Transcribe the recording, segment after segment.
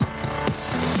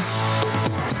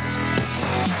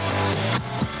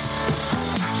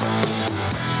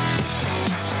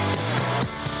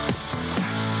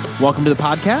Welcome to the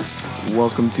podcast.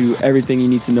 Welcome to Everything You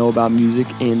Need to Know About Music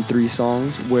in 3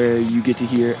 songs, where you get to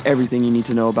hear everything you need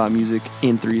to know about music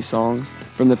in 3 songs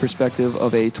from the perspective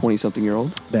of a 20-something-year-old.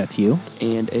 That's you.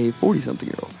 And a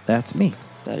 40-something-year-old. That's me.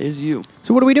 That is you.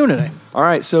 So what are we doing today? All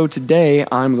right, so today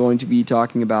I'm going to be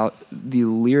talking about the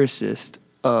lyricist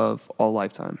of all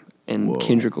lifetime, and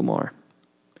Kendrick Lamar.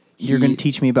 You're going to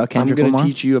teach me about Kendrick Lamar? I'm going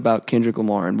to teach you about Kendrick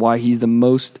Lamar and why he's the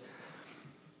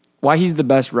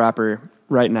best rapper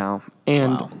right now,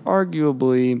 and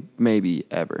arguably maybe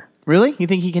ever. Really? You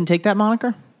think he can take that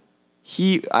moniker?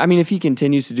 If he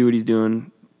continues to do what he's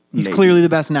doing, he's maybe. Clearly the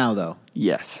best now, though.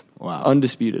 Yes. Wow.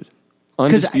 Undisputed.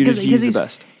 He's the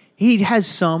best. He has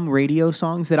some radio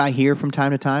songs that I hear from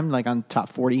time to time, like on Top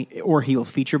 40, or he'll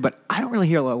feature, but I don't really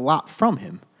hear a lot from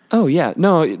him. Oh, yeah.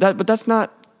 No, but that's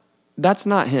not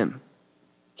him.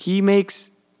 He makes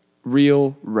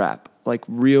real rap, like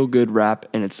real good rap,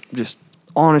 and it's just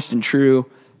honest and true,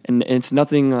 and it's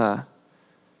nothing...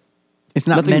 it's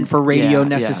not meant for radio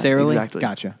necessarily? Yeah, exactly.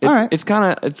 Gotcha. All right.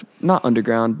 It's not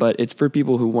underground, but it's for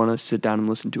people who want to sit down and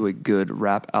listen to a good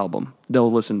rap album.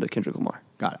 They'll listen to Kendrick Lamar.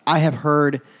 Got it. I have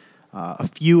heard a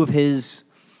few of his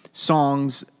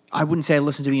songs. I wouldn't say I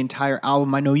listened to the entire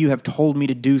album. I know you have told me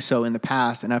to do so in the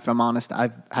past, and if I'm honest,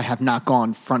 I have not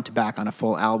gone front to back on a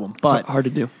full album. But it's hard to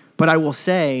do. But I will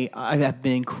say I have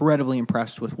been incredibly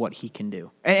impressed with what he can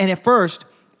do. And at first,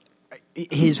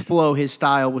 his flow, his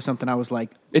style was something I was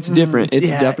like... It's different. It's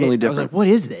definitely different. I was like, what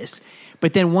is this?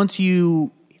 But then once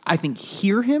you, I think,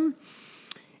 hear him,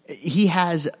 he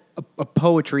has a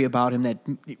poetry about him that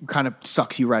kind of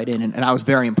sucks you right in, and I was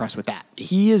very impressed with that.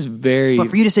 He is very... But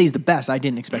for you to say he's the best, I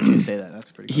didn't expect you to say that.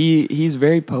 That's pretty cool. He's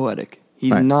very poetic.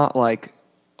 He's not like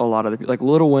a lot of the people. Like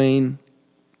Lil Wayne,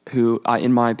 who,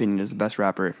 in my opinion, is the best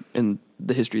rapper in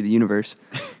the history of the universe.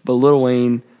 But Lil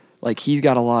Wayne, like, he's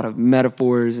got a lot of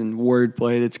metaphors and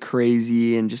wordplay that's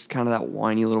crazy, and just kind of that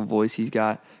whiny little voice he's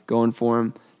got going for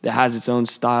him that has its own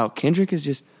style. Kendrick is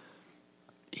just...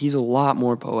 He's a lot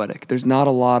more poetic. There's not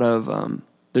a lot of...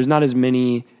 there's not as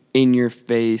many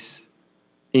in-your-face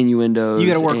innuendos. You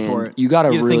got to work for it. You got to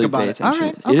really pay attention. All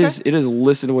right, okay. It is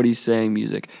listen to what he's saying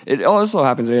music. It also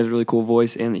happens that he has a really cool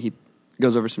voice and that he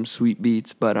goes over some sweet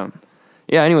beats. But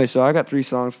anyway, so I got 3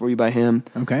 songs for you by him.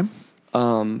 Okay.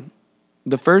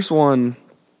 The first one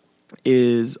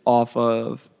is off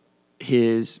of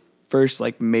his first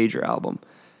major album.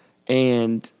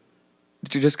 And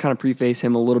to just kind of preface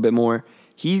him a little bit more,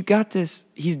 he's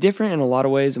different in a lot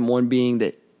of ways, and one being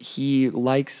that he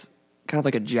likes kind of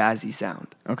like a jazzy sound.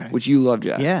 Okay. Which you love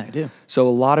jazz. Yeah, I do. So a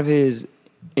lot of his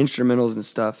instrumentals and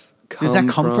stuff Does that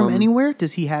come from anywhere?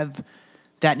 Does he have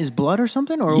that in his blood or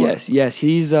something? Or Yes.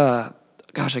 He's I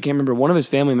can't remember. One of his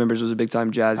family members was a big time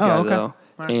jazz guy though.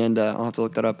 Right. And I'll have to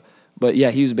look that up. But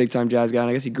yeah, he was a big time jazz guy, and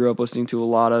I guess he grew up listening to a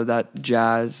lot of that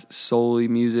jazz soul-y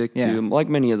music too, like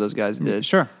many of those guys did.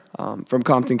 Sure. From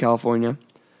Compton, California.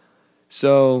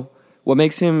 So what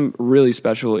makes him really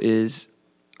special is,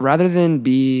 rather than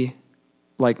be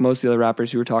like most of the other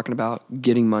rappers who are talking about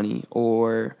getting money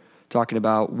or talking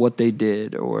about what they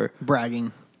did or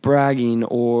bragging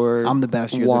or I'm the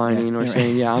best, whining or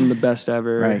saying, I'm the best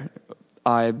ever. Right.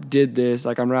 I did this,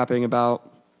 like I'm rapping about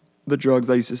the drugs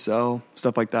I used to sell,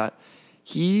 stuff like that.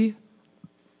 He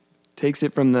takes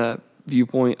it from the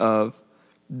viewpoint of,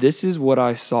 this is what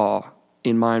I saw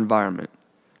in my environment.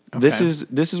 Okay.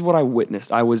 This is what I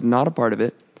witnessed. I was not a part of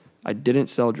it. I didn't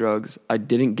sell drugs. I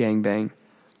didn't gangbang.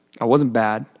 I wasn't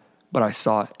bad, but I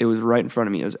saw it. It was right in front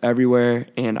of me. It was everywhere,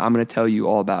 and I'm going to tell you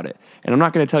all about it. And I'm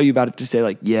not going to tell you about it to say,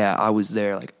 I was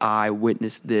there. I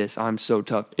witnessed this. I'm so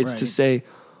tough. It's to say,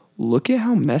 look at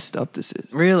how messed up this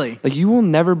is. Really? You will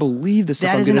never believe the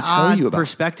stuff I'm going to tell you about. That is an odd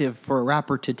perspective for a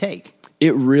rapper to take.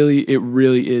 It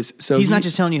really is. So he's not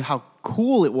just telling you how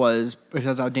cool it was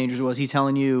because how dangerous it was. He's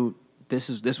telling you this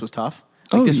was tough.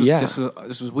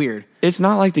 This was weird. It's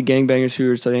not like the gangbangers who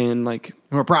are saying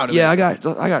we're proud of it. Yeah, I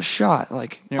got shot.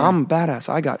 I'm a badass.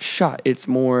 I got shot. It's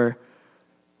more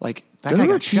like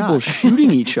there are people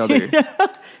shooting each other.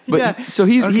 But so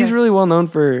he's really well known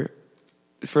for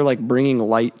bringing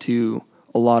light to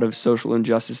a lot of social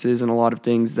injustices and a lot of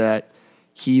things that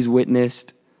he's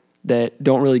witnessed that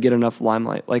don't really get enough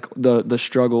limelight, like the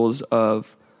struggles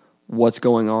of what's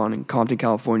going on in Compton,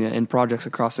 California, and projects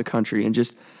across the country, and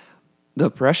just the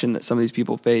oppression that some of these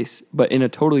people face, but in a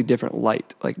totally different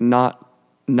light, not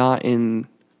in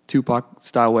Tupac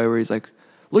style way where he's like,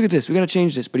 look at this, we got to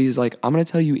change this, but he's like, I'm going to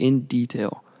tell you in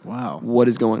detail what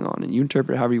is going on, and you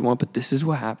interpret it however you want, but this is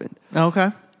what happened.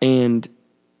 Okay. And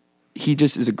he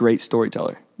just is a great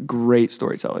storyteller.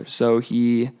 So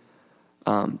he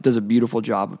does a beautiful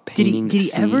job of painting. Did he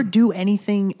ever do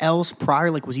anything else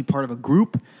prior? Like, was he part of a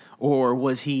group, or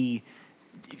was he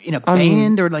in a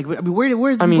band, or like, where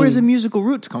does the musical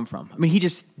roots come from? I mean, he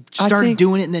just started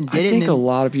doing it and then did it. I think a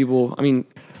lot of people. I mean,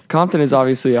 Compton is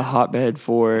obviously a hotbed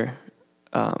for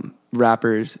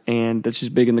rappers, and that's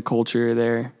just big in the culture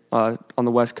there on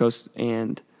the West Coast.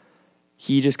 And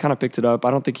he just kind of picked it up.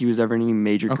 I don't think he was ever in any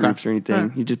major groups or anything.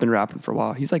 Yeah. He's just been rapping for a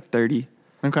while. He's like 30.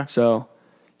 Okay, so.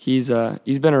 He's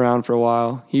been around for a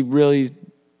while. He really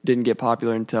didn't get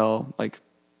popular until like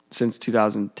since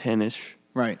 2010-ish.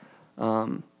 Right.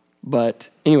 But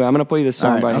anyway, I'm going to play you this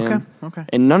song by him. Okay.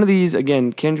 And none of these,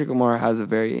 again, Kendrick Lamar has a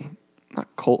very, not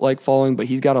cult-like following, but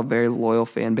he's got a very loyal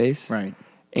fan base. Right.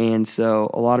 And so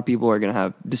a lot of people are going to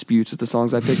have disputes with the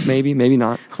songs I picked, maybe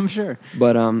not. I'm sure.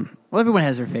 But well, everyone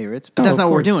has their favorites, but that's not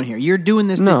what we're doing here. You're doing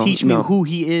this to teach me who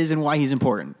he is and why he's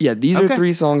important. Yeah, these are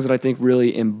 3 songs that I think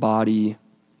really embody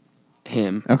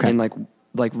him, and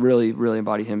like really, really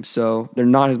embody him. So they're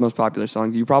not his most popular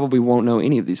songs. You probably won't know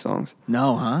any of these songs.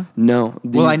 No, huh? No.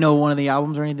 Will I know one of the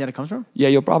albums or anything that it comes from? Yeah,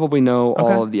 you'll probably know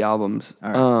all of the albums.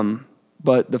 All right.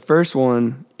 But the first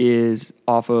one is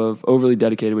off of Overly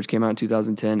Dedicated, which came out in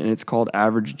 2010, and it's called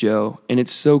Average Joe. And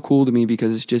it's so cool to me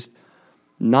because it's just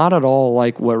not at all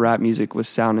like what rap music was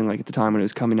sounding like at the time when it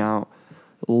was coming out.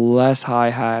 Less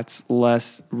hi-hats,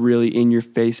 less really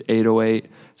in-your-face 808.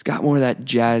 It's got more of that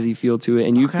jazzy feel to it,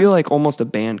 and you feel like almost a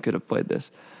band could have played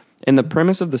this. And the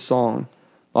premise of the song,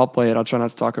 I'll play it, I'll try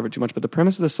not to talk over it too much, but the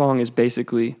premise of the song is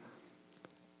basically,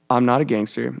 I'm not a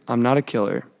gangster, I'm not a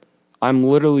killer, I'm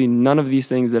literally none of these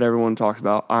things that everyone talks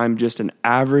about. I'm just an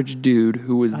average dude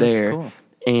who was there, cool.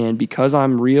 And because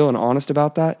I'm real and honest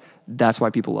about that, that's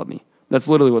why people love me. That's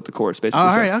literally what the chorus basically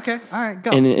says. All right, go.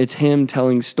 And it's him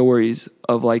telling stories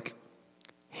of like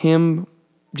him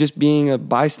just being a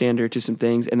bystander to some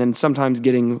things, and then sometimes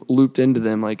getting looped into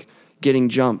them, like getting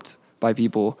jumped by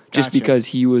people just because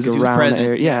he was around the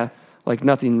area. Yeah, like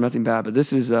nothing bad. But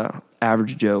this is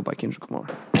Average Joe by Kendrick Lamar.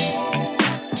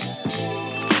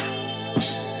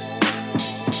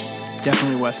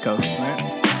 Definitely West Coast, right?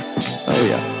 Oh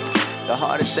yeah. The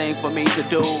hardest thing for me to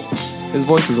do. His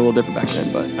voice is a little different back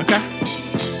then, but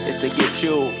is to get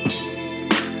you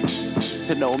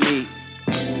to know me.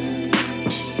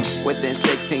 Within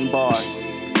 16 bars.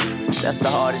 That's the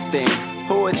hardest thing.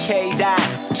 Who is K-Dot?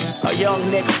 A young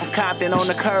nigga from Compton on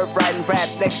the curve writing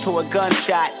raps next to a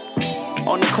gunshot.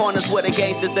 On the corners where the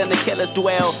gangsters and the killers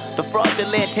dwell. The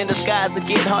fraudulent in disguise that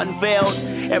get unveiled.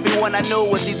 Everyone I knew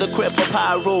was either Crip or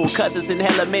Pyro. Cousins in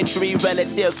elementary,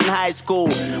 relatives in high school.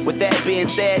 With that being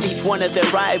said, each one of their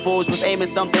rivals was aiming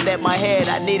something at my head.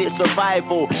 I needed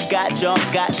survival. Got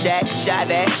jumped, got jacked, shot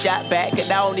at, shot back.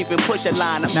 And I don't even push a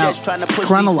line. I'm just trying to push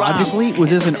chronologically, these rhymes. Was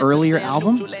this an earlier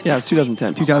album? Yeah, it's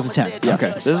 2010. 2010. Yeah.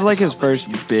 Okay. This is like his first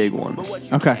big one.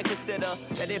 Okay.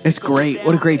 It's great.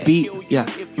 What a great beat. Yeah.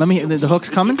 Let me. The hook's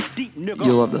coming.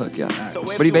 You'll love the hook, yeah.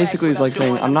 Right. But he basically is like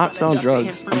saying, I'm not selling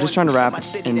drugs. I'm just trying to rap.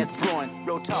 And this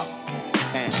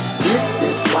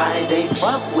is why they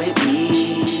fuck with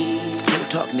me. Real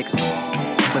talk, nigga.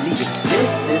 Believe it.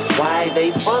 This is why they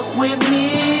fuck with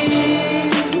me.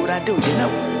 Do what I do, you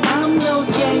know. I'm no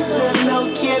gangster,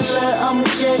 no killer. I'm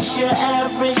just your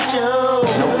average Joe.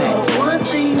 Know that. One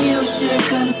thing you should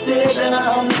consider.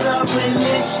 I'm the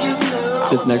realest you know.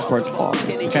 This next part's awesome.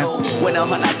 Okay. When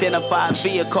an unidentified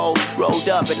vehicle rolled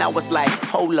up, and I was like,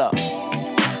 hold up.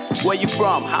 Where you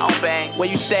from? How bang? Where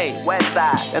you stay? West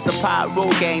side. That's a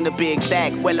Pyro gang to be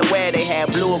exact. Well aware they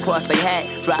had blue across their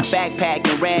hat. Dropped backpack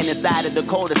and ran inside of the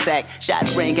cul-de-sac.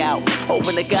 Shots rang out.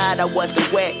 Hoping to God I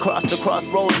wasn't wet. Crossed the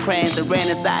crossroads crans and ran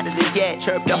inside of the jet.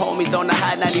 Chirped the homies on the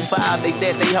high 95. They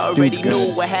said they already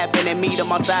knew what happened and meet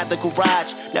them outside the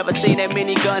garage. Never seen that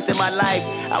many guns in my life.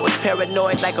 I was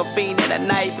paranoid like a fiend in the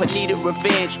night, but needed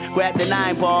revenge. Grabbed the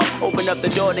 9-ball, opened up the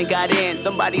door and got in.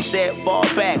 Somebody said fall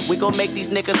back. We gon' make these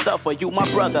niggas suffer. You my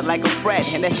brother like a friend,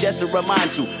 and that's just to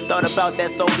remind you. Thought about that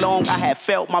so long, I had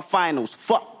failed my finals.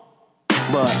 Fuck.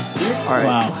 But all right,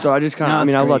 wow. So I just kind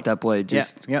of, I let that play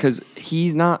just because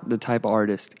he's not the type of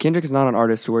artist. Kendrick is not an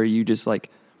artist where you just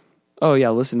like, oh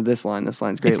yeah, listen to this line. This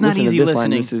line's great. It's not listen easy to this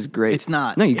listening. line. This is great. It's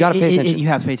not. No, you got to pay attention. You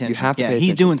have to pay attention. You have to pay attention.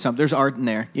 He's doing something. There's art in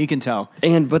there. You can tell.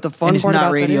 But the fun part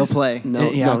about radio that is, play.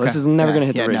 No, this is never going to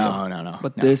hit the radio. No.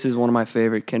 But this is one of my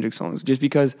favorite Kendrick songs, just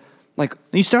because. Like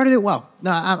you started it well.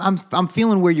 No, I'm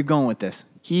feeling where you're going with this.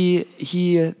 He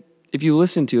if you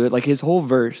listen to it, like his whole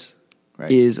verse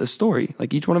is a story.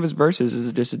 Like each one of his verses is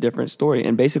just a different story.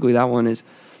 And basically that one is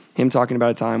him talking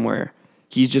about a time where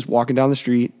he's just walking down the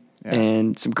street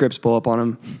and some Crips pull up on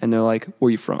him and they're like, "Where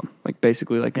are you from?" Like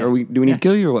basically like, do we need to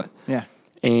kill you or what? Yeah.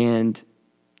 And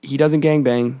he doesn't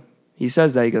gangbang. he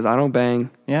says that. He goes, I don't bang.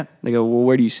 Yeah. They go, well,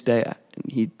 where do you stay at?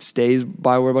 And he stays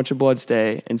by where a bunch of bloods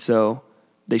stay. And so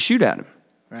they shoot at him.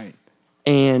 Right.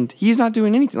 And he's not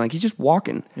doing anything. Like, he's just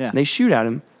walking. Yeah. And they shoot at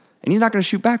him. And he's not going to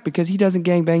shoot back because he doesn't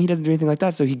gangbang. He doesn't do anything like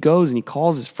that. So he goes and he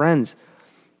calls his friends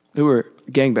who are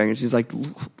gangbangers. He's like,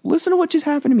 listen to what just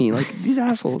happened to me. Like, these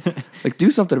assholes. Like, do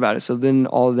something about it. So then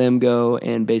all of them go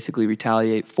and basically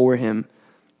retaliate for him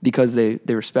because they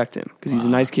respect him. Because he's a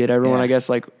nice kid. Everyone, I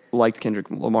guess, liked Kendrick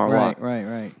Lamar a lot.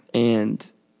 Right.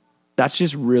 And that's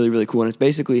just really, really cool. And it's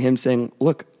basically him saying,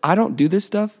 look, I don't do this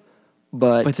stuff,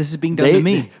 but this is being done to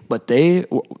me. But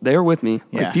they're with me.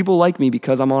 Yeah. Like, people like me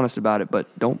because I'm honest about it, but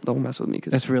don't mess with me.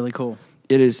 Cause that's really cool.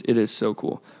 It is so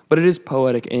cool. But it is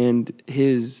poetic, and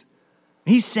he's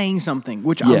saying something,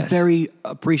 which I'm very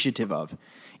appreciative of.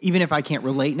 Even if I can't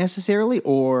relate necessarily,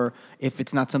 or if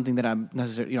it's not something that I'm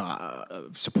necessarily,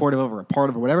 supportive of or a part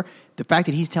of or whatever, the fact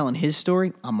that he's telling his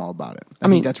story, I'm all about it. I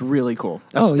mean, that's really cool.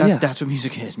 That's what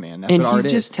music is, man. That's and what art is.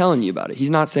 And he's just telling you about it.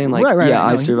 He's not saying like,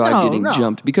 I survived getting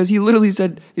jumped. Because he literally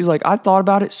said, he's like, I thought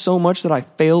about it so much that I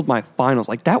failed my finals.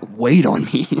 Like, that weighed on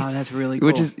me. Oh, that's really cool.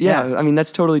 Which is, I mean,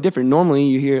 that's totally different. Normally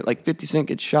you hear like 50 Cent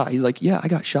gets shot. He's like, I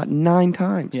got shot 9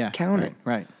 times. Yeah, count it.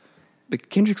 Right. But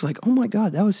Kendrick's like, oh my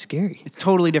God, that was scary. It's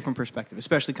totally different perspective,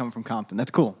 especially coming from Compton. That's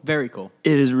cool. Very cool.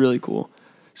 It is really cool.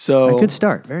 So good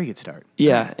start. Very good start.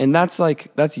 Yeah, and that's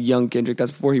young Kendrick.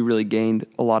 That's before he really gained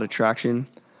a lot of traction.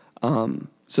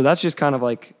 So that's just kind of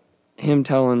like him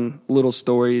telling little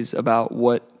stories about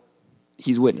what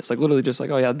he's witnessed. Like, literally just like,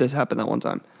 oh yeah, this happened that one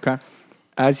time. Okay.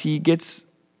 As he gains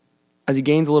a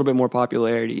little bit more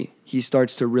popularity, he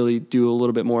starts to really do a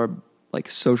little bit more like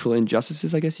social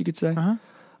injustices, I guess you could say. Uh-huh.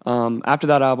 After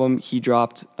that album, he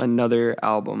dropped another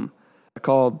album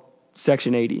called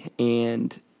Section 80,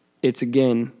 and it's,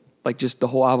 again, like, just the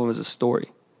whole album is a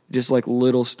story, just like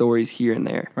little stories here and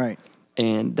there. Right.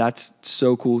 And that's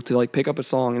so cool to like pick up a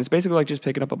song, and it's basically like just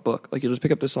picking up a book. Like, you'll just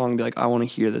pick up the song and be like, I want to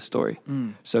hear this story.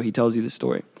 So he tells you the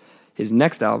story. His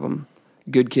next album,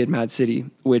 Good Kid, Mad City,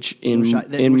 which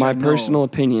in my personal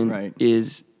opinion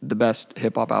is the best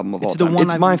hip hop album of all time.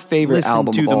 It's my favorite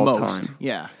album of all time.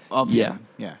 Yeah.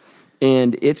 Yeah.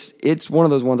 And it's one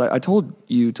of those ones I told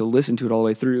you to listen to it all the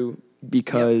way through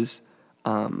because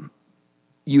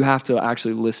you have to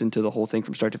actually listen to the whole thing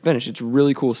from start to finish. It's a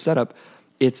really cool setup.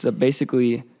 It's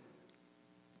basically,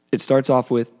 it starts off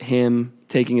with him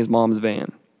taking his mom's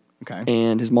van. Okay.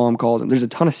 And his mom calls him. There's a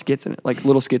ton of skits in it, like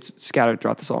little skits scattered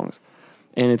throughout the songs.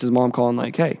 And it's his mom calling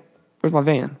like, hey, where's my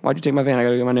van? Why'd you take my van? I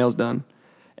got to get my nails done.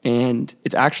 And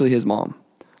it's actually his mom.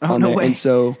 Oh, no way. And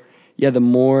so, the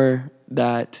more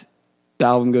that the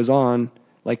album goes on,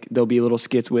 like, there'll be little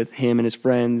skits with him and his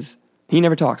friends. He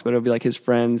never talks, but it'll be like his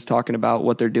friends talking about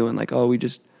what they're doing. Like, oh, we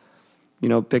just,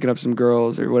 picking up some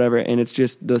girls or whatever. And it's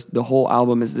just the whole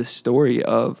album is this story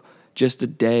of just a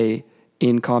day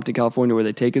in Compton, California, where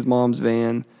they take his mom's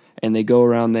van and they go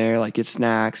around there, like, get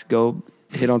snacks, go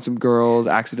hit on some girls,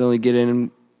 accidentally get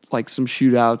in like some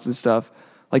shootouts and stuff.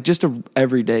 Like, just a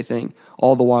everyday thing.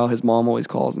 All the while his mom always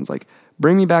calls and is like,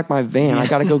 bring me back my van. I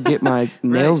got to go get my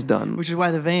nails done. Which is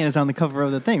why the van is on the cover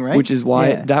of the thing, right? Which is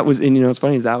why that was, and what's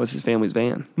funny is that was his family's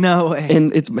van. No way.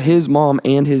 And it's his mom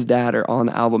and his dad are on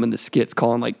the album and the skits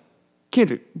calling like,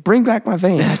 Kendrick, bring back my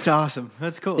van. That's awesome.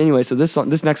 That's cool. Anyway, so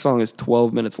this next song is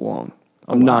 12 minutes long.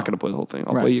 I'm not going to play the whole thing.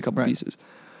 I'll play you a couple pieces.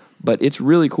 But it's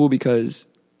really cool because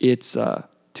it's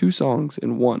 2 songs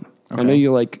in one. Okay. I know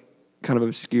you like kind of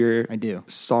obscure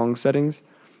song settings.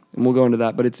 And we'll go into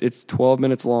that, but it's 12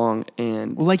 minutes long,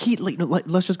 and let's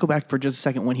just go back for just a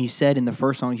second. When he said in the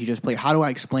first song you just played, "How do I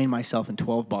explain myself in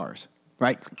 12 bars?"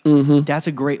 Right? Mm-hmm. That's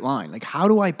a great line. Like, how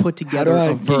do I put together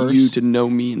a verse? Get you to know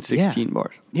me in 16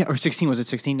 bars? Yeah, or 16. Was it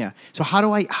 16? Yeah. So how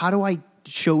do I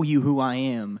show you who I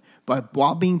am, but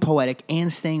while being poetic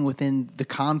and staying within the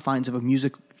confines of a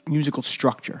musical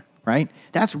structure? Right?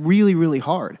 That's really, really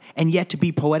hard, and yet to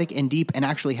be poetic and deep and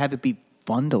actually have it be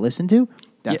fun to listen to.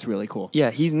 That's really cool. Yeah,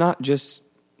 he's not just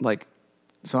like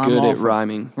good at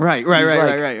rhyming. Right.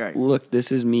 Look,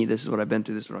 this is me. This is what I've been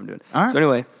through. This is what I'm doing. All right. So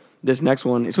anyway, this next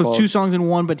one is called... 2 songs in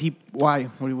one, but why?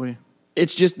 What do you...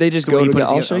 It's just, they just go together.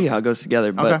 I'll show you how it goes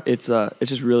together, but it's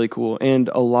just really cool. And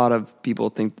a lot of people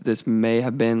think that this may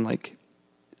have been like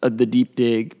the Deep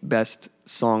Dig best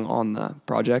song on the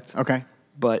project. Okay.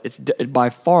 But it's by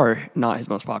far not his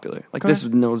most popular. Like, this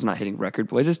is not hitting record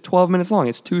boys. It's 12 minutes long.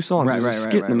 It's 2 songs. There's a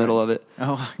skit in the middle of it.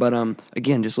 Oh. But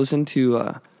again, just listen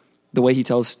to the way he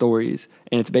tells stories.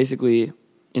 And it's basically,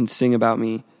 in Sing About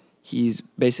Me, he's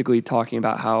basically talking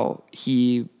about how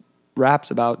he raps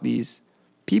about these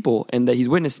people and that he's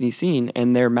witnessed and he's seen,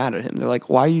 and they're mad at him. They're like,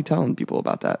 why are you telling people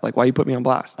about that? Like, why you put me on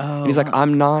blast? Oh, and he's like,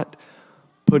 I'm not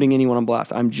putting anyone on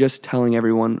blast. I'm just telling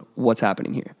everyone what's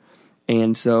happening here.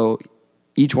 And so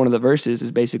each one of the verses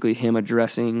is basically him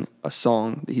addressing a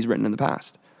song that he's written in the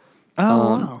past.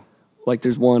 Wow. Like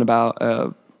there's one about,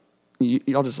 I'll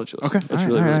just let you listen. Okay. It's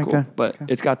really cool. But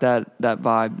it's got that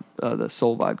vibe, the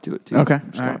soul vibe to it too. Okay.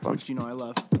 Which is kind of fun. Which you know I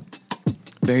love.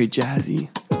 Very jazzy.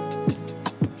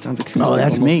 Sounds acoustic. Oh,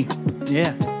 that's almost. me.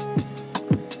 Yeah.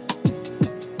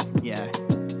 Yeah.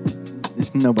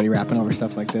 There's nobody rapping over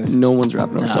stuff like this. No one's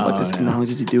rapping over stuff like this. And not only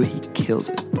does he do it, he kills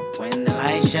it. When the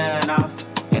lights shut off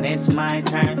and it's my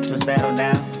turn to settle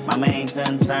down, my main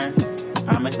concern,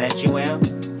 promise that you will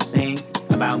sing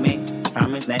about me.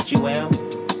 Promise that you will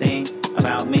sing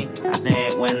about me. I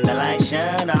said when the lights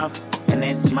shut off and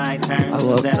it's my turn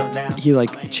to settle down. He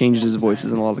like changes his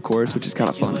voices in a lot of the chorus, which is kind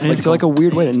of fun. Like so like a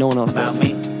weird way that no one else does.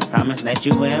 Me. Promise that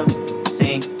you will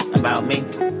sing about me.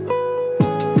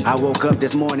 I woke up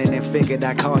this morning and figured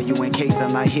I'd call you in case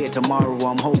I'm not here tomorrow.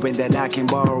 I'm hoping that I can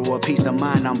borrow a peace of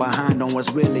mind. I'm behind on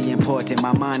what's really important.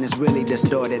 My mind is really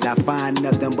distorted. I find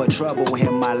nothing but trouble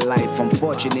in my life. I'm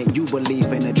fortunate you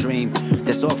believe in a dream.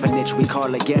 This orphanage we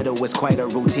call a ghetto is quite a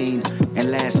routine.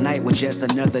 And last night was just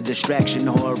another distraction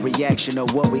or a reaction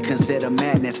of what we consider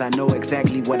madness. I know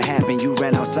exactly what happened. You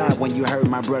ran outside when you heard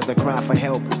my brother cry for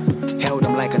help. Held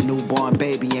him like a newborn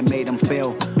baby and made him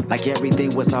feel like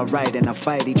everything was alright in a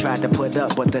fight he tried to put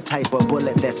up, but the type of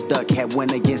bullet that stuck had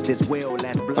went against his will.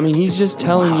 I mean, he's just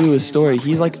telling you a story.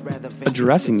 He's like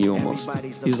addressing you almost.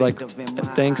 He's like,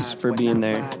 thanks for being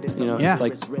there. You know,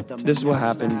 like this is what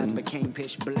happened. And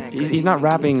he's not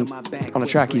rapping on a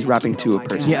track. He's rapping to a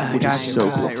person, which is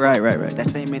so cool. Right. That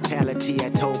same mentality I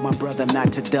told my brother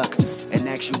not to duck. In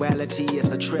actuality,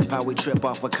 it's a trip how we trip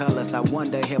off of colors. I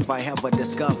wonder if I ever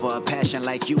discover a passion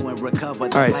like you and recover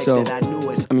the life that I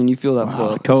knew. I mean, you feel that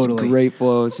flow. Totally. It's a great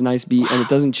flow. It's a nice beat, and it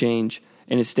doesn't change,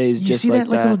 and it stays just like that. You see that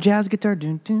like little jazz guitar?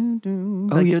 Dun, dun, dun.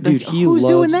 Oh, like, yeah, dude, he who's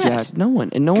loves doing that? jazz. No one.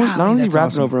 And no one, not only is he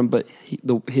rapping over him, but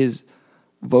his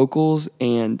vocals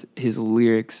and his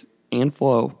lyrics and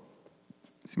flow,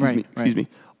 excuse me,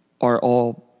 are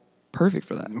all perfect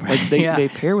for that. Like they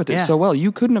pair with it so well.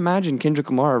 You couldn't imagine Kendrick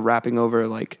Lamar rapping over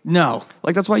like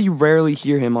that's why you rarely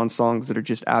hear him on songs that are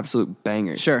just absolute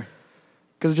bangers. Sure,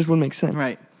 because it just wouldn't make sense.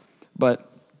 Right. But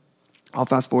I'll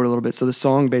fast forward a little bit. So the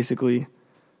song basically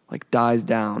like dies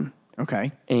down.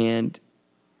 Okay. And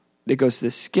it goes to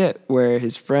this skit where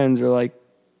his friends are like,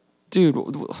 dude,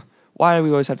 why do we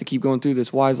always have to keep going through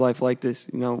this? Why is life like this?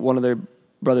 You know, one of their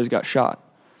brothers got shot,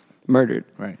 murdered.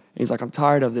 Right. And he's like, I'm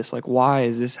tired of this. Like, why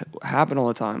is this happen all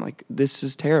the time? Like, this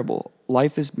is terrible.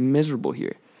 Life is miserable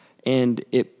here. And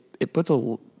it puts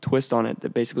a twist on it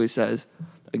that basically says,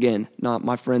 again, not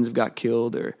my friends have got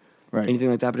killed or anything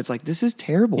like that, but it's like, this is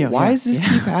terrible. Why does this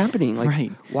keep happening? Like,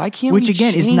 why can't Which we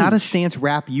again change? is not a stance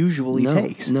rap usually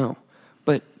takes. No.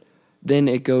 But then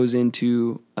it goes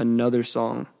into another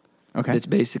song that's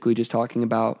basically just talking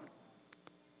about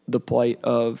the plight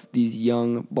of these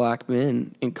young black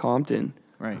men in Compton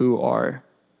who are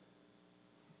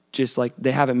just like,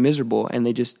 they have it miserable and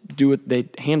they just do it, they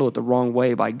handle it the wrong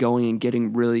way by going and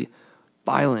getting really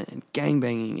violent and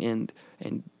gangbanging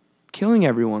and killing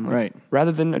everyone,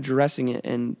 rather than addressing it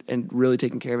and really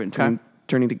taking care of it and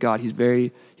turning to God. He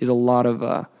has a lot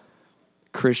of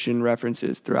Christian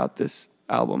references throughout this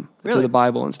album to the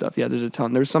Bible and stuff. Yeah, there's a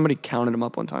ton. There's somebody counted them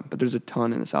up one time, but there's a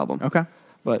ton in this album. Okay.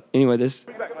 But anyway, it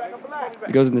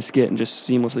goes in the skit and just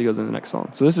seamlessly goes into the next song.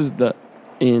 So this is the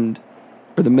end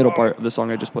or the middle part of the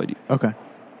song I just played you. Okay.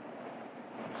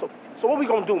 So what we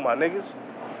gonna do, my niggas?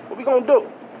 What we gonna do?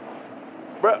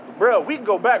 Bruh, we can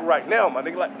go back right now, my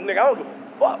nigga. Like, nigga, I don't give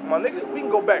a fuck, my nigga. We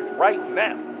can go back right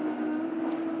now.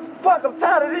 Fuck, I'm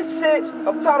tired of this shit.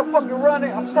 I'm tired of fucking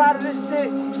running. I'm tired of this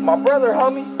shit. My brother,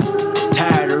 homie.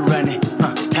 Tired of running,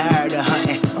 tired of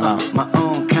hunting, my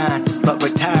own kind, but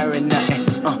retiring nothing.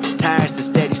 Tires are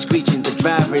steady screeching, the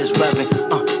driver is rubbing,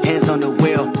 hands on the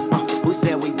wheel. Who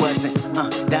said we wasn't?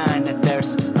 Dying of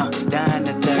thirst, dying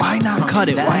of thirst. Why not cut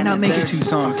it? Why not make it 2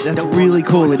 songs? That's really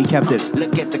cool that he kept it.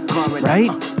 Look at the current,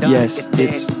 right? Yes,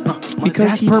 it's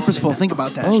because that's purposeful. Think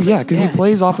about that. Oh yeah, because he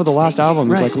plays off of the last album.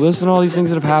 He's like, listen to all these things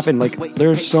that have happened. Like,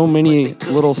 there's so many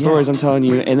little stories I'm telling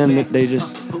you, and then they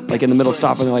just like in the middle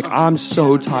stop and they're like, I'm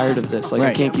so tired of this. Like,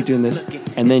 I can't keep doing this.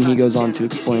 And then he goes on to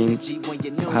explain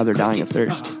how they're dying of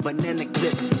thirst. Banana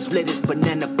clip, split his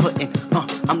banana pudding.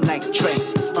 I'm like Trey,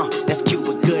 that's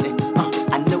Cuba Gooding.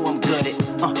 I know I'm good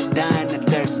at dying of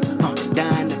thirst,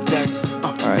 dying of thirst.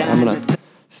 All right, I'm gonna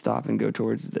stop and go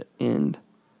towards the end,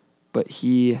 but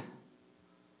he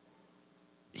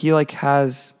like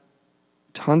has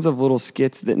tons of little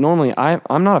skits that normally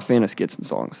I'm not a fan of skits and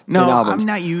songs. No, in albums. I'm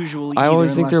not usually. I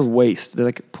always think they're waste. They're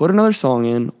like, put another song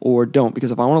in or don't,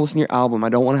 because if I want to listen to your album, I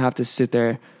don't want to have to sit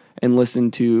there and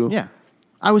listen to. Yeah,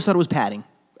 I always thought it was padding.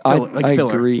 I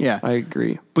filler. agree. Yeah, I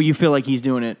agree. But you feel like he's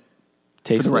doing it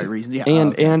tastefully. for the right reasons. Yeah,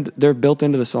 and they're built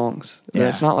into the songs. Yeah.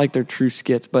 It's not like they're true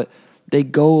skits, but they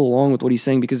go along with what he's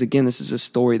saying because, again, this is a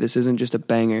story. This isn't just a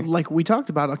banger. Like we talked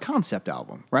about, a concept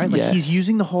album, right? Like Yes. he's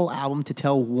using the whole album to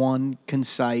tell one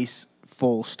concise,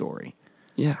 full story.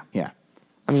 Yeah. Yeah.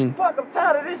 I mean, Fuck, I'm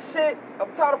tired of this shit.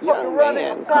 I'm tired of Young fucking running.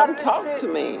 man, I'm tired of this come shit. talk to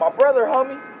me. My brother,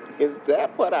 homie. Is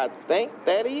that what I think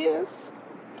that is?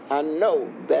 I know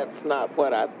that's not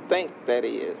what I think that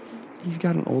is. he's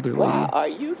got an older Why lady are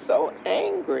you so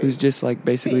angry? who's just like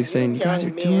basically saying, you guys are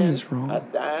Young doing men this are wrong.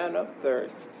 dying of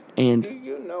thirst. And Do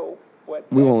you know what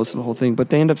we that won't listen to the whole thing, but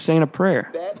they end up saying a prayer.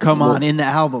 That Come on, in the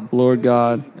album. Lord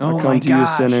God, Oh I my come to you a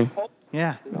gosh. sinner.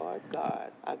 Yeah. Lord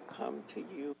God, I come to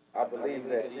you. I believe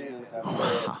that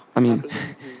Jesus I mean,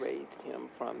 believe you raised him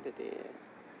from the dead.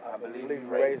 I believe he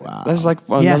raised Wow. there's like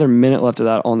another minute left of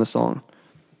that on the song.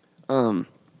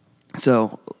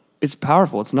 So it's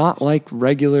powerful. It's not like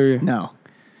regular. No.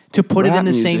 To put it Rap in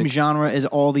the same music. genre as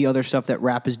all the other stuff that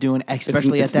rap is doing,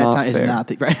 especially it's at that not time, is fair. not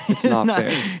the, right. It's not fair.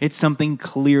 It's something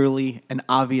clearly and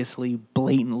obviously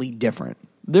blatantly different.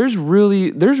 There's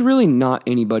really not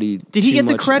anybody. Did he too get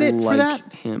the much credit for like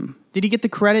that? Him. Did he get the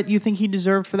credit you think he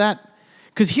deserved for that?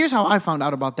 Because here's how I found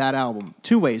out about that album.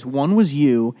 2 ways. One was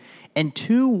you, and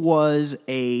 2 was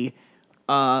a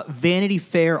Vanity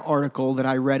Fair article that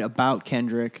I read about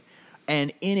Kendrick.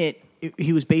 And in it,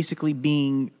 he was basically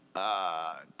being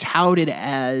touted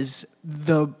as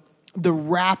the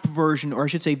rap version, or I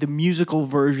should say the musical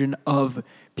version of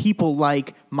people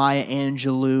like Maya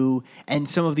Angelou and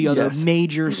some of the other Yes.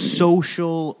 major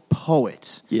social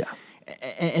poets. Yeah.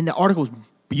 And the article was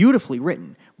beautifully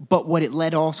written. But what it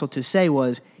led also to say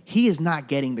was he is not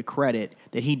getting the credit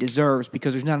that he deserves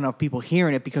because there's not enough people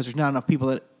hearing it, because there's not enough people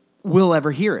that will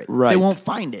ever hear it. Right. They won't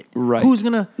find it. Right. Who's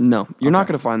going to... No, you're not Okay.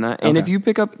 going to find that. And Okay. if you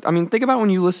pick up, I mean, think about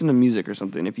when you listen to music or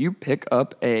something. If you pick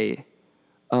up a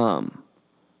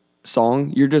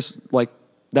song, you're just like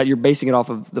that. You're basing it off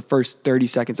of the first 30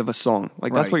 seconds of a song.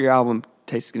 Like that's Right. what your album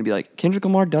taste is going to be like. Kendrick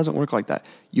Lamar doesn't work like that.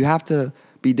 You have to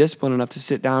be disciplined enough to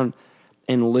sit down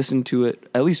and listen to it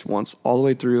at least once all the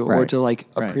way through, or Right. to like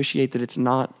Right. appreciate that it's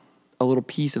not a little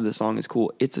piece of the song is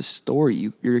cool. It's a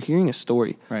story. You're hearing a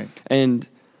story. Right. And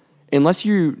unless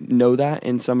you know that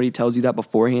and somebody tells you that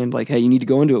beforehand, like, hey, you need to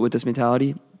go into it with this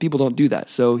mentality, people don't do that.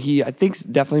 So he, I think, is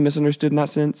definitely misunderstood in that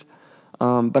sense.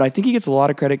 But I think he gets a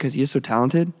lot of credit because he is so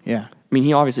talented. Yeah. I mean,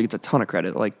 he obviously gets a ton of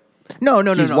credit. Like, No.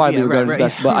 he's widely Yeah, regarded right,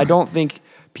 as best. right. But I don't think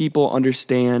people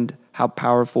understand how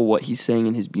powerful what he's saying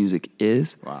in his music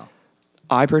is. Wow.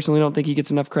 I personally don't think he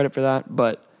gets enough credit for that.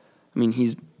 But, I mean,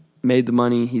 he's made the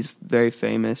money. He's very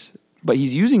famous. But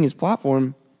he's using his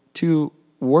platform to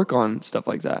work on stuff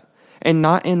like that. And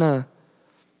not in a,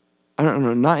 I don't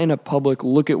know, not in a public,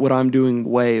 look at what I'm doing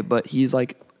way, but he's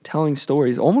like telling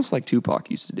stories almost like Tupac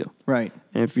used to do. Right.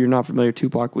 And if you're not familiar,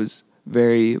 Tupac was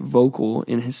very vocal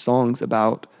in his songs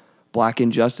about black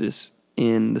injustice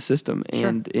in the system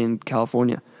and in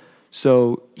California.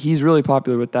 So he's really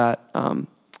popular with that. And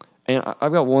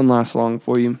I've got one last song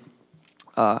for you.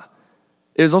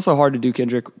 It was also hard to do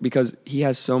Kendrick because he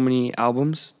has so many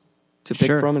albums to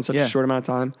pick from in such a short amount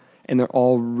of time, and they're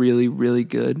all really, really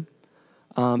good.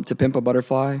 To Pimp a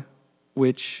Butterfly,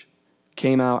 which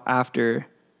came out after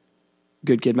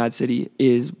Good Kid, Mad City,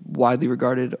 is widely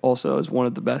regarded also as one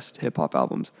of the best hip hop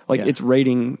albums. Like its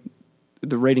rating,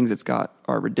 the ratings it's got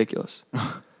are ridiculous,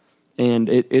 and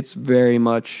it's very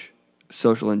much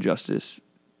social injustice.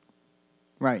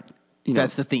 Right. You know,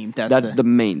 That's the theme. That's the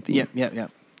main theme.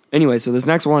 Yep. Anyway, so this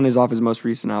next one is off his most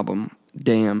recent album,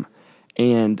 Damn.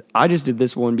 And I just did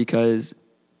this one because,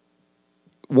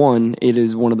 one, it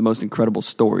is one of the most incredible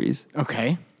stories.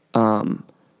 Okay.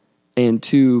 And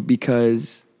 2,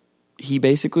 because he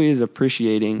basically is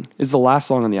appreciating, it's the last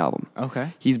song on the album. Okay.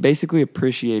 He's basically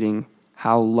appreciating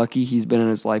how lucky he's been in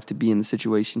his life to be in the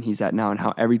situation he's at now and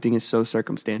how everything is so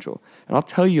circumstantial. And I'll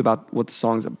tell you about what the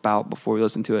song's about before we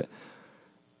listen to it.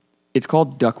 It's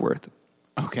called Duckworth.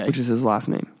 Okay. Which is his last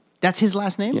name. That's his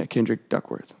last name? Yeah, Kendrick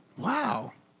Duckworth.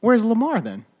 Wow. Where's Lamar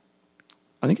then?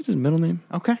 I think it's his middle name.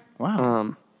 Okay.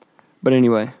 Wow. But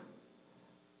anyway,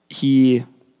 he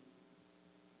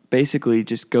basically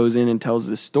just goes in and tells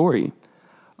this story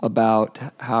about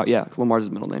how, Lamar's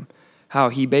his middle name, how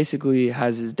he basically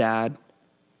has his dad,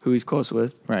 who he's close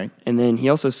with. Right. And then he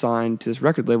also signed to this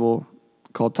record label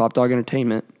called Top Dog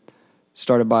Entertainment,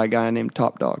 started by a guy named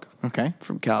Top Dog. Okay.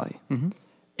 From Cali. Mm-hmm.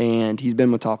 and he's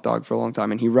been with Top Dog for a long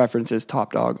time, and he references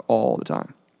Top Dog all the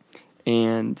time.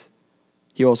 And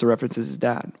he also references his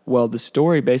dad. Well, the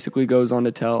story basically goes on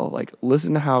to tell, like,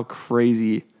 listen to how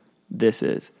crazy this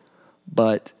is.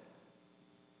 But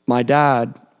my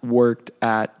dad worked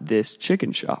at this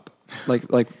chicken shop,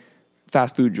 like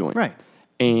fast food joint. Right.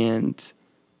 And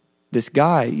this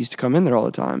guy used to come in there all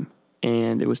the time,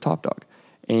 and it was Top Dog.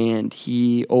 And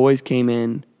he always came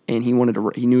in, and he knew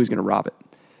he was going to rob it.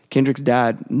 Kendrick's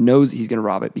dad knows he's going to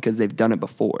rob it because they've done it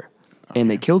before, and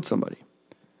they killed somebody.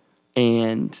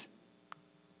 And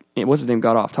what's his name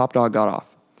got off? Top Dog got off.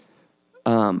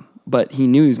 But he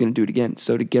knew he was going to do it again.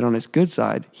 So to get on his good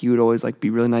side, he would always like be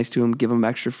really nice to him, give him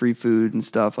extra free food and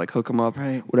stuff, like hook him up,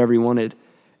 whatever he wanted.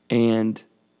 And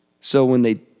so when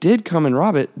they did come and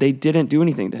rob it, they didn't do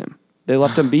anything to him. They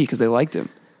left him be because they liked him.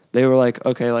 They were like,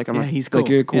 okay, like he's cool. Like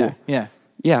you're cool.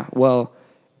 Yeah. Well,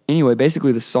 anyway,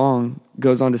 basically the song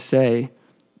goes on to say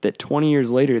that 20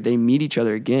 years later they meet each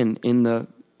other again in the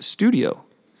studio.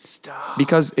 Stop.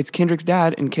 Because it's Kendrick's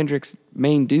dad and Kendrick's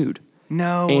main dude.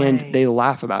 No and way. They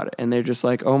laugh about it, and they're just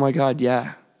like, oh my God,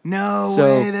 yeah. No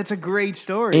way, that's a great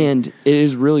story. And it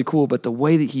is really cool, but the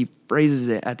way that he phrases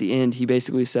it at the end, he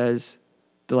basically says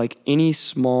that like any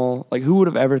small, like who would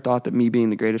have ever thought that me being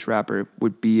the greatest rapper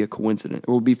would be a coincidence,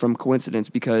 or would be from coincidence,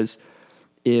 because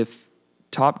if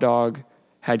Top Dog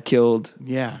had killed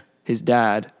his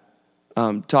dad,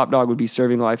 Top Dog would be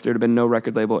serving life. There would have been no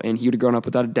record label, and he would have grown up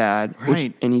without a dad.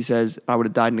 Right. And he says, I would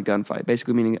have died in a gunfight,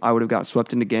 basically meaning I would have gotten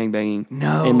swept into gangbanging,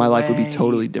 and my life would be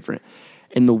totally different.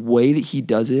 And the way that he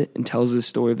does it and tells the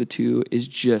story of the two is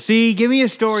just give me a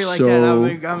story like so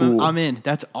that. cool. I'm in.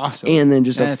 That's awesome. And then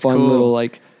just a fun little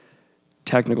like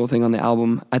technical thing on the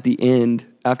album. At the end,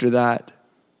 after that,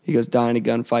 he goes, die in a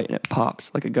gunfight, and it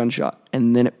pops like a gunshot.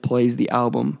 And then it plays the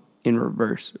album in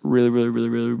reverse really, really, really,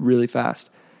 really, really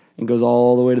fast. And goes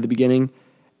all the way to the beginning,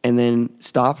 and then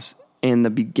stops, and the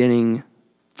beginning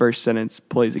first sentence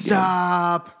plays again.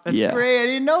 Stop. That's great. I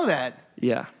didn't know that.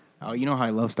 Yeah. Oh, you know how I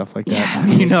love stuff like that.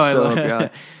 Yeah, you know I love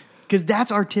it. Because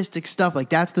that's artistic stuff. Like,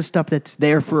 that's the stuff that's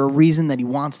there for a reason, that he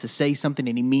wants to say something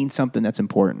and he means something that's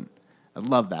important. I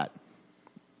love that.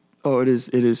 Oh, it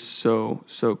is so,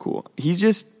 so cool. He's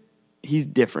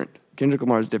different. Kendrick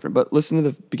Lamar is different. But listen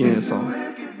to the beginning of the song.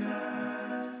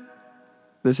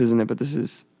 This isn't it, but this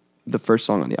is the first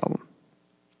song on the album.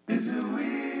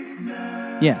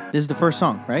 Yeah, this is the first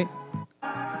song, right?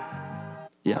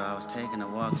 Yeah. So I was taking a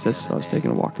walk. He says, I was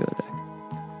taking a walk the other day.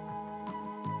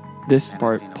 This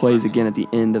part plays again at the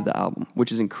end of the album,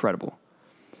 which is incredible.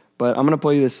 But I'm going to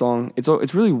play you this song. It's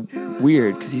really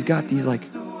weird because he's got these like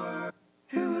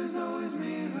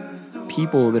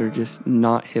people that are just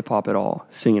not hip hop at all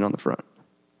singing on the front.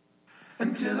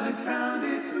 Until I found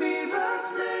it's me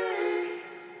versus me.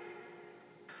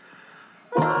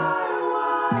 Why?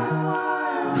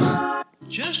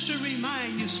 Just to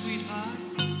remind you, sweetheart,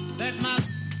 that my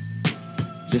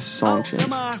just song change.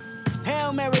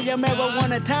 Hail Mary, your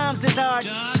marijuana times is hard.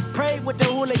 Pray with the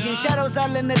hooligan, shadows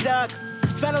all in the dark.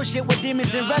 Fellowship with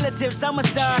demons and relatives, I'm a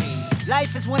star.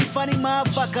 Life is one funny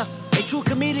motherfucker. A true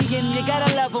comedian, you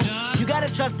gotta love him, you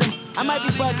gotta trust him. I might be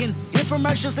bugging,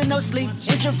 infomercials and no sleep.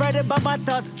 Introverted by my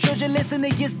thoughts, children listen,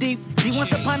 it gets deep. See,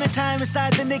 once upon a time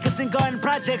inside the Nicholson Garden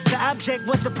projects, the object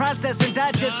was the process and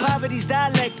digest poverty's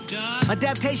dialect.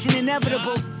 Adaptation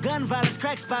inevitable, gun violence,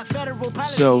 crack spot, federal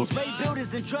policies. So, rape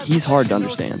buildings and drug he's hard to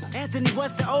understand. Anthony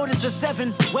was the oldest of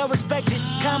 7, well respected,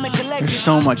 calm and collected. There's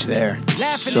so much there.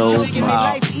 Laughing So and joking, made wow.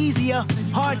 life easier.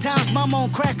 Hard times, mama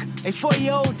on crack. A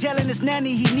 4-year-old telling his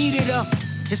nanny he needed her.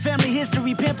 His family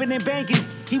history, pimping and banking.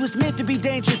 He was meant to be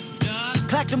dangerous.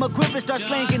 Clacked him a grip and start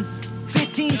slanging.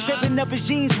 15 scraping up his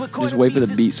jeans with quarter Just wait for the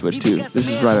pieces. beat switch, too. This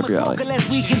is right up your alley. Last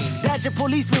weekend, Dodger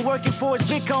policeman working for his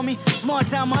big homie. Small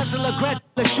time hustler,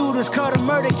 graduate shooters, caught a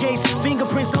murder case.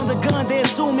 Fingerprints on the gun, they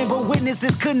assuming, but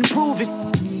witnesses couldn't prove it.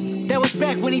 That was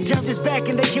back when he turned his back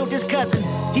and they killed his cousin.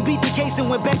 He beat the case and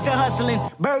went back to hustling.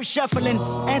 Bird shuffling,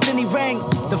 Anthony rang.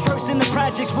 The first in the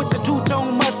projects with the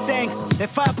two-tone Mustang. That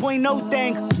 5.0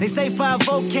 thing. They say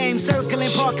 5-0 came, circling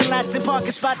parking lots and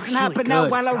parking spots and hopping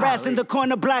out while harassing the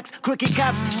corner blocks. Crooked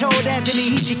cops told Anthony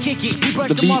he should kick it. He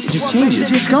brushed The him off beat and just walked back changes.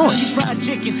 to the Keeps going. Kentucky Fried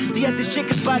Chicken. See, at this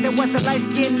chicken spot there was a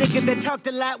light-skinned nigga that talked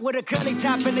a lot with a curly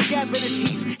top and a gap in his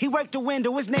teeth. He worked the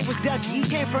window, his name was Ducky. He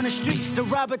came from the streets to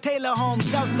Robert Taylor home,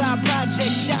 Southside Project,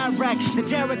 Chirac, the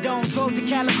Terror Dome, drove to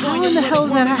California. How in the hell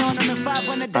is that on him and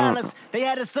 $500. They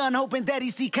had a son hoping that he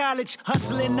see college,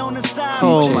 hustling on the side.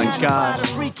 Oh With a my 9 to 5 God. to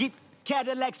freak it.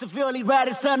 Cadillac severely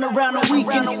riding sun around the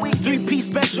weekends. 3-piece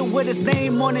special with his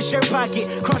name on his shirt pocket.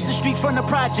 Cross the street from the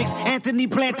projects, Anthony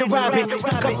planned to rob it.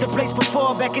 Stuck up the place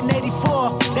before, back in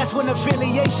 84. That's when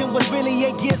affiliation was really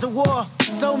 8 years of war.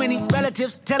 So many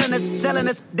relatives telling us, selling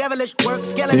us, devilish work,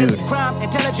 skeletons, crime,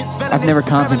 intelligent, I've never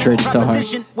concentrated so hard.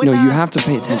 No, you have to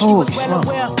pay attention. Holy smoke.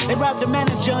 They robbed the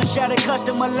manager and shot a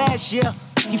customer last year.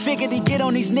 He figured he'd get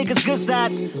on these niggas' good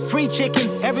sides. Free chicken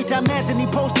every time Anthony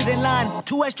posted in line.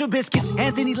 2 extra biscuits.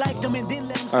 Anthony liked them and then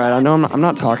let him slide. All right, I know I'm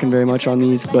not talking very much on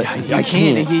these, but I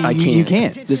can't. You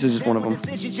can't. This is just one of them.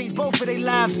 Listen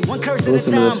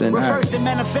Listen to this in. Reverse to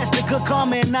manifest a good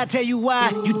karma, and I tell you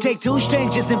why. You take 2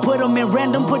 strangers and put them in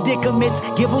random predicaments.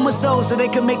 Give them a soul so they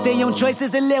can make their own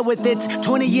choices and live with it.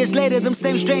 20 years later, them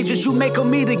same strangers you make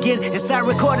them meet again inside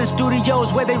recording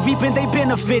studios where they reaping their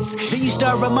benefits. Then you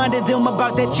start reminding them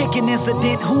about that chicken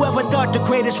incident. Whoever thought the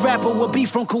greatest rapper would be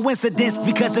from coincidence?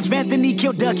 Because if Anthony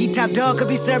killed Ducky, Top Dog could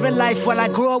be serving life while I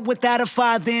grow up without a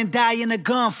father and die in a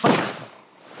gunfight.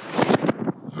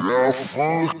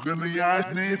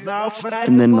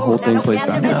 And then the whole thing plays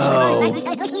back.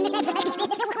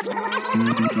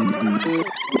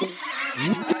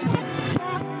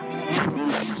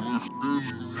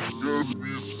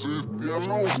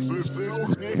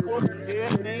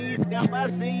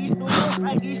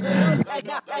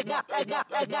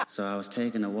 So I was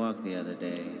taking a walk the other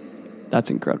day. That's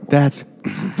incredible. That's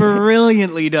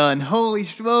brilliantly done. Holy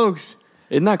smokes.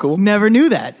 Isn't that cool? Never knew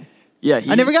that. Yeah,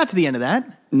 I never got to the end of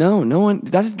that. No one.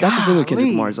 That's the thing with Kendrick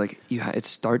Golly. Lamar is like it's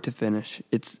start to finish.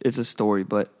 It's a story,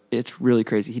 but it's really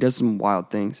crazy. He does some wild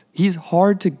things. He's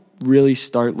hard to really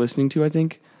start listening to. I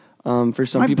think for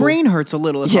some people, My brain hurts a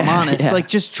little if I'm honest. Yeah. Like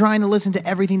just trying to listen to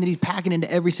everything that he's packing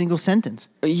into every single sentence.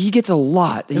 He gets a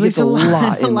lot. He It's gets a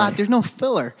lot. A in lot. there. There's no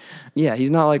filler. Yeah,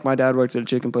 he's not like my dad works at a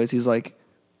chicken place. He's like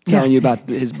telling you about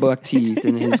his buck teeth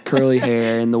and his curly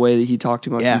hair and the way that he talked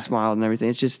too much and smiled and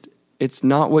everything. It's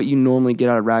not what you normally get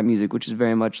out of rap music, which is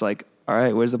very much like, all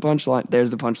right, where's the punchline?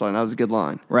 There's the punchline. That was a good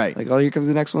line. Right. Like, oh, here comes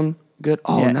the next one. Good.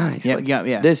 Oh, Yeah. nice. Yeah, Like,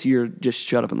 yeah. This, you're just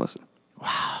shut up and listen.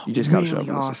 Wow. You just gotta shut up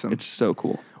and awesome. listen. It's so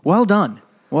cool. Well done.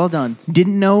 Well done.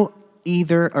 Didn't know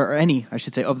either or any, I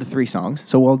should say, of the 3 songs.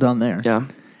 So well done there. Yeah.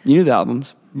 You knew the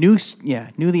albums. Knew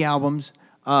the albums.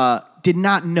 Did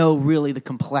not know really the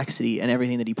complexity and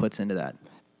everything that he puts into that.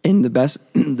 And the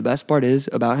best part is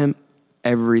about him,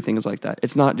 everything is like that.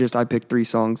 It's not just I picked 3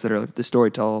 songs that are the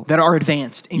storyteller. That are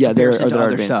advanced in They're comparison to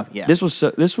other advanced. stuff. Yeah.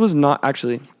 This was not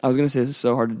actually. I was gonna say this is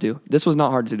so hard to do. This was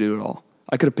not hard to do at all.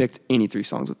 I could have picked any 3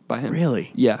 songs by him.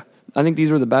 Really? Yeah. I think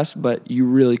these were the best, but you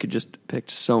really could just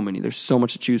pick so many. There's so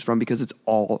much to choose from because it's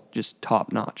all just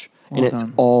top notch, and it's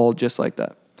all just like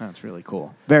that. That's really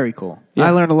cool. Very cool. Yeah.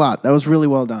 I learned a lot. That was really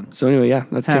well done. So anyway, yeah,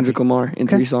 that's Happy. Kendrick Lamar in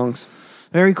 3 songs.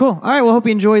 Very cool. All right. Well, hope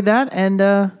you enjoyed that, and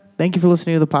thank you for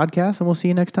listening to the podcast, and we'll see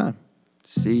you next time.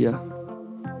 See ya.